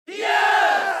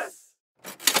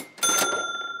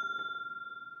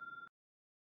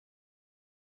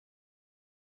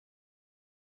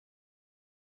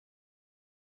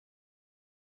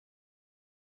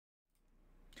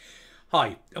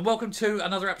Hi, and welcome to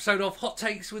another episode of Hot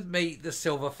Takes with me, the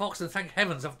Silver Fox, and thank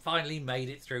heavens I've finally made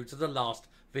it through to the last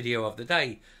video of the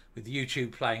day. With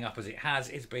YouTube playing up as it has,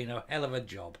 it's been a hell of a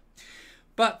job.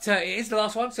 But it is the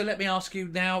last one, so let me ask you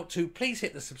now to please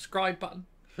hit the subscribe button.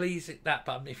 Please hit that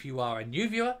button if you are a new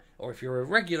viewer, or if you're a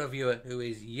regular viewer who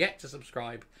is yet to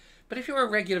subscribe. But if you're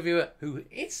a regular viewer who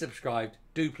is subscribed,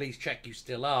 do please check you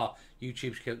still are.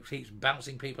 YouTube keeps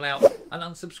bouncing people out and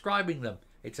unsubscribing them.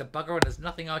 It's a bugger and there's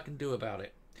nothing I can do about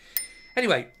it.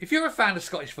 Anyway, if you're a fan of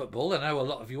Scottish football, and I know a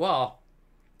lot of you are,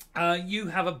 you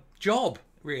have a job,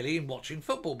 really, in watching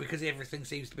football because everything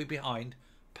seems to be behind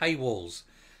paywalls.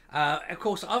 Of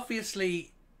course,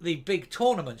 obviously, the big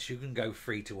tournaments you can go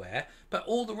free to air, but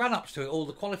all the run-ups to it, all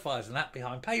the qualifiers and that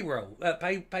behind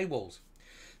paywalls.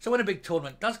 So when a big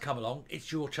tournament does come along,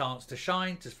 it's your chance to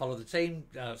shine, to follow the team.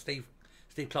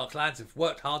 Steve Clark's lads have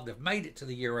worked hard. They've made it to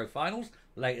the Euro finals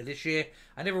later this year,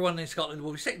 and everyone in Scotland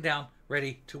will be sitting down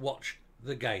ready to watch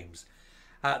the games.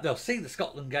 They'll see the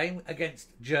Scotland game against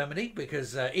Germany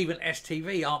because even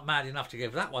STV aren't mad enough to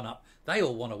give that one up. They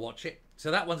all want to watch it,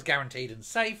 so that one's guaranteed and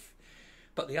safe.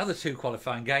 But the other two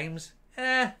qualifying games,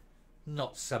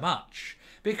 not so much,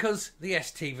 because the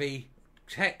STV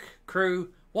tech crew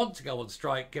want to go on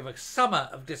strike, give a summer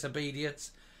of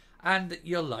disobedience, and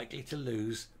you're likely to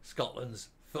lose Scotland's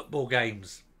football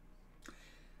games.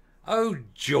 Oh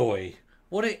joy,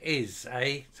 what it is,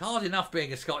 eh? It's hard enough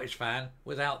being a Scottish fan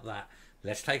without that.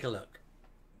 Let's take a look.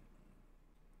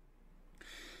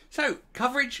 So,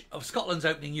 coverage of Scotland's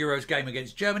opening Euros game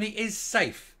against Germany is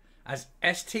safe as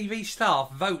STV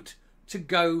staff vote to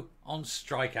go on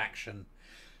strike action.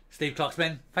 Steve Clark's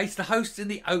men face the hosts in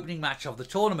the opening match of the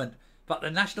tournament, but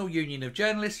the National Union of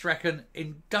Journalists reckon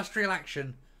industrial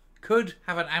action could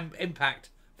have an impact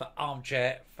for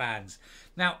armchair fans.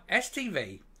 Now,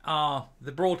 STV are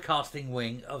the broadcasting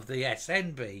wing of the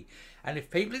SNB, and if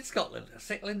people in Scotland are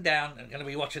settling down and going to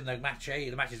be watching the match,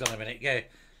 the match is on a minute, go,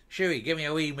 Shuey, give me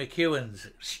a wee McEwen's,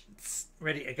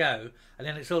 ready to go, and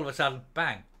then it's all of a sudden,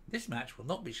 bang, this match will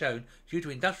not be shown due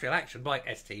to industrial action by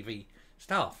STV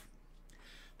staff.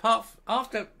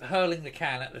 After hurling the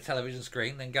can at the television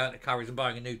screen, then going to Curry's and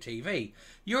buying a new TV,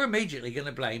 you're immediately going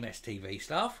to blame STV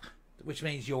staff, which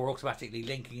means you're automatically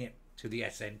linking it to the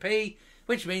SNP,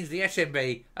 which means the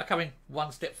SNB are coming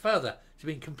one step further to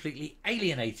being completely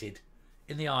alienated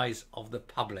in the eyes of the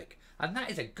public. And that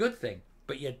is a good thing,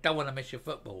 but you don't want to miss your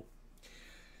football.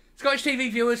 Scottish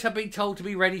TV viewers have been told to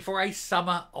be ready for a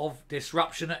summer of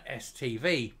disruption at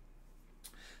STV.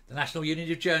 The National Union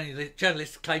of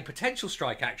Journalists claim potential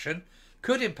strike action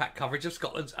could impact coverage of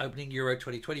Scotland's opening Euro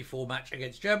 2024 match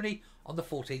against Germany on the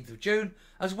 14th of June,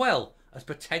 as well as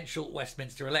potential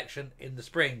Westminster election in the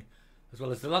spring, as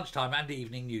well as the lunchtime and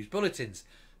evening news bulletins.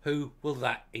 Who will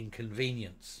that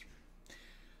inconvenience?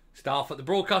 Staff at the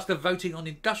broadcast are voting on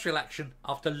industrial action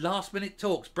after last-minute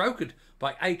talks brokered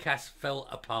by ACAS fell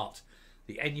apart.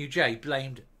 The NUJ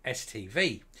blamed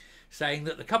STV, saying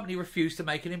that the company refused to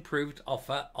make an improved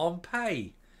offer on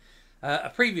pay.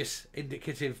 A previous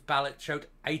indicative ballot showed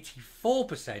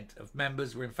 84% of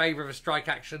members were in favour of a strike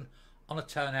action on a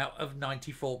turnout of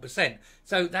 94%.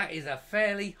 So that is a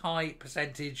fairly high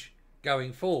percentage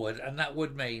going forward, and that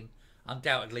would mean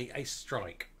undoubtedly a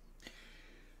strike.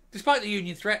 Despite the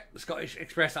union threat, the Scottish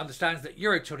Express understands that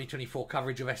Euro 2024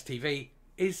 coverage of STV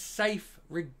is safe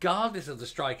regardless of the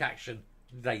strike action,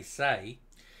 they say.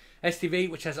 STV,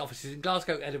 which has offices in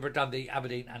Glasgow, Edinburgh, Dundee,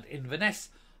 Aberdeen and Inverness,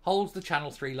 holds the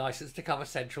Channel 3 licence to cover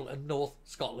Central and North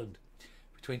Scotland.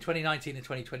 Between 2019 and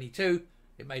 2022,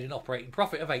 it made an operating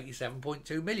profit of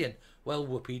 87.2 million. Well,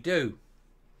 whoopee-doo.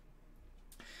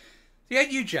 The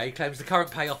NUJ claims the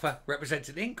current pay offer represents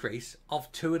an increase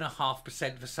of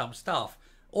 2.5% for some staff,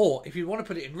 or, if you want to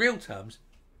put it in real terms,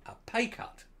 a pay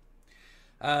cut.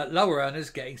 Lower earners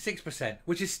getting 6%,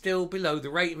 which is still below the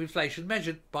rate of inflation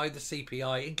measured by the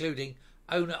CPI, including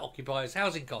owner-occupiers'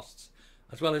 housing costs,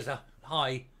 as well as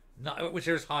which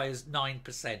are as high as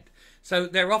 9%. So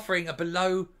they're offering a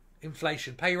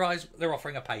below-inflation pay rise, they're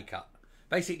offering a pay cut.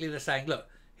 Basically, they're saying, look,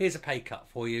 here's a pay cut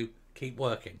for you, keep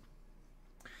working.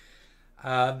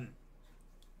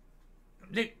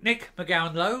 Nick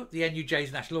McGowan-Lowe, the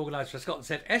NUJ's national organiser for Scotland,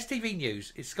 said STV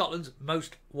News is Scotland's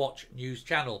most watched news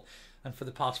channel, and for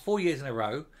the past 4 years in a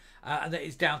row, and that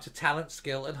is down to talent,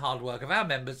 skill and hard work of our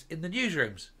members in the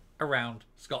newsrooms around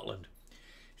Scotland.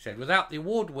 He said, without the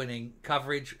award-winning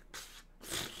coverage,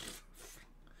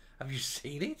 have you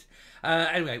seen it?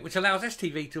 Anyway, which allows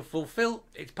STV to fulfil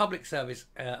its public service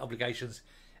obligations,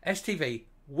 STV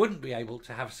wouldn't be able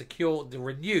to have secured the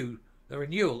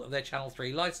renewal of their Channel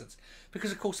 3 licence,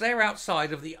 because of course they're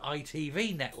outside of the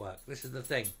ITV network. This is the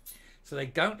thing. So they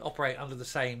don't operate under the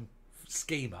same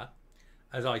schema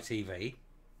as ITV,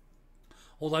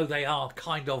 although they are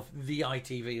kind of the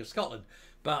ITV of Scotland.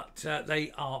 But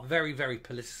they are very, very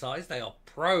politicised. They are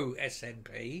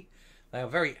pro-SNP. They are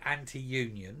very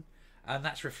anti-union. And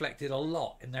that's reflected a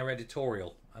lot in their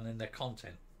editorial and in their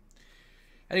content.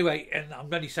 Anyway, and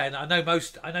I'm only saying that I know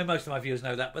most of my viewers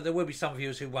know that, but there will be some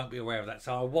viewers who won't be aware of that.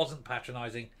 So I wasn't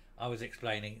patronising. I was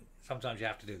explaining. Sometimes you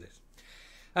have to do this.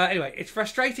 Anyway, it's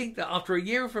frustrating that after a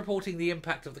year of reporting the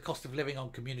impact of the cost of living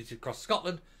on communities across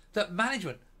Scotland, that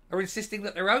management are insisting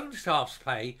that their own staff's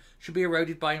pay should be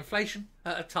eroded by inflation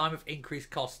at a time of increased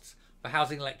costs for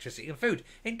housing, electricity and food.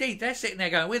 Indeed, they're sitting there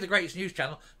going, we're the greatest news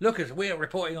channel. Look at us, we're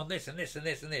reporting on this and this and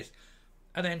this and this.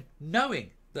 And then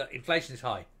knowing that inflation is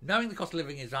high, knowing the cost of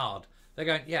living is hard, they're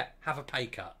going, yeah, have a pay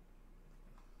cut.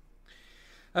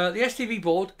 The STV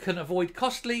board can avoid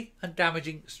costly and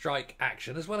damaging strike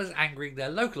action, as well as angering their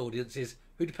local audiences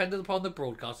who depended upon the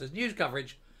broadcaster's news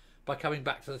coverage, by coming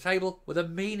back to the table with a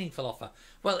meaningful offer.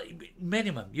 Well,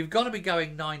 minimum, you've got to be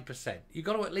going 9%. You've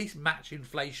got to at least match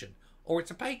inflation, or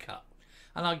it's a pay cut.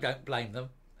 And I don't blame them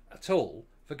at all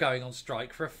for going on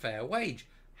strike for a fair wage.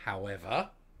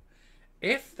 However,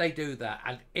 if they do that,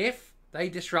 and if they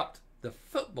disrupt the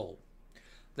football,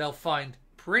 they'll find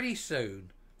pretty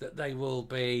soon that they will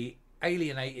be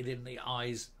alienated in the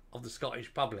eyes of the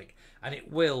Scottish public, and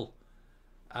it will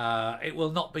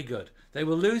not be good. They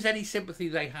will lose any sympathy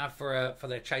they have for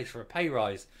their chase for a pay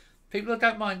rise. People who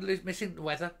don't mind missing the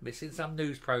weather, missing some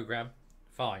news programme,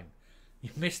 fine. You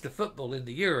missed the football in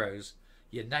the Euros,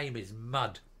 your name is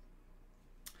mud.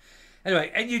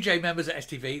 Anyway, NUJ members at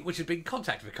STV, which had been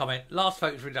contacted for comment, last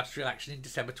voted for industrial action in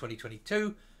December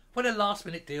 2022, when a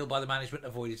last-minute deal by the management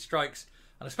avoided strikes,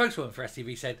 and a spokeswoman for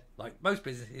STV said, like most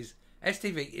businesses,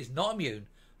 STV is not immune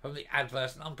from the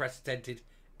adverse and unprecedented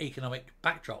economic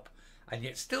backdrop, and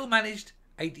yet still managed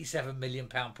 £87 million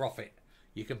profit.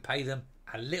 You can pay them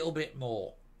a little bit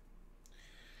more.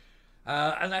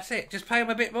 And that's it. Just pay them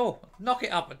a bit more. Knock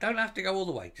it up. Don't have to go all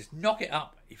the way. Just knock it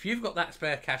up. If you've got that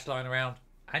spare cash lying around,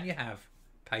 and you have,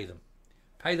 pay them.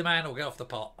 Pay the man or get off the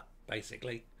pot,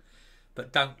 basically.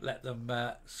 But don't let them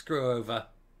screw over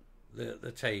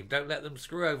the team. Don't let them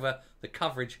screw over the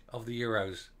coverage of the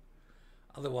Euros.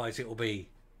 Otherwise it will be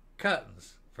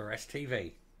curtains for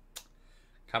STV.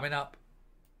 Coming up.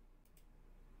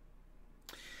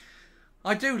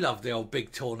 I do love the old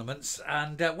big tournaments,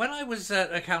 and when I was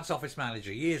accounts office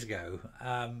manager years ago,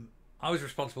 I was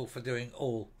responsible for doing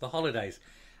all the holidays,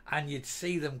 and you'd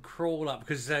see them crawl up,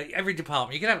 because every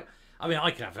department, you could have, I mean, I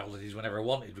could have holidays whenever I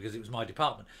wanted because it was my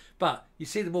department, but you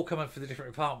see them all come up for the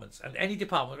different departments, and any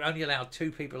department only allowed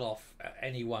 2 people off at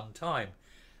any one time.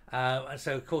 And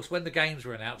so, of course, when the games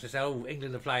were announced, they said, oh,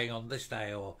 England are playing on this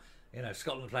day, or, you know,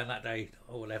 Scotland are playing that day,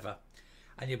 or whatever.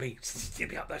 And you'd be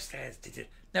up those stairs.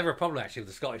 Never a problem, actually, with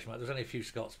the Scottish. There was only a few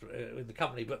Scots in the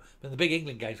company, but when the big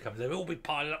England games come, they'd all be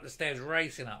piling up the stairs,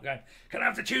 racing up, going, can I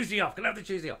have the Tuesday off? Can I have the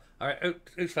Tuesday off? All right,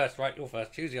 who's first? Right, you're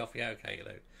first. Tuesday off, yeah, okay, you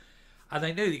know. And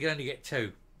they knew that you could only get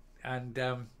 2. And,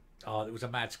 it was a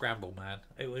mad scramble, man.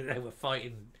 They were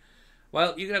fighting.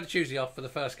 Well, you can have the Tuesday off for the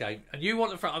first game, and you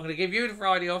want the I'm going to give you the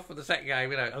Friday off for the second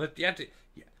game, you know. And you had to,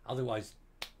 yeah, otherwise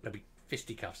there'd be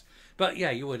fisticuffs. But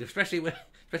yeah, you would, especially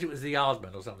if it was the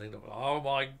Yardmen or something. Oh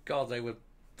my God, they would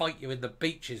fight you in the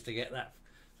beaches to get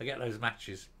those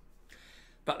matches.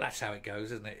 But that's how it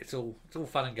goes, isn't it? It's all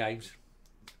fun and games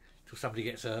until somebody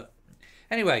gets hurt.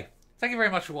 Anyway, thank you very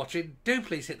much for watching. Do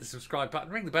please hit the subscribe button,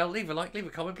 ring the bell, leave a like, leave a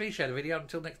comment, please share the video.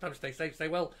 Until next time, stay safe, stay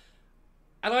well,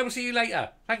 and I will see you later.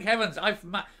 Thank heavens,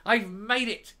 I've made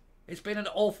it. It's been an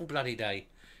awful bloody day.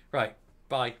 Right,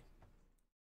 bye.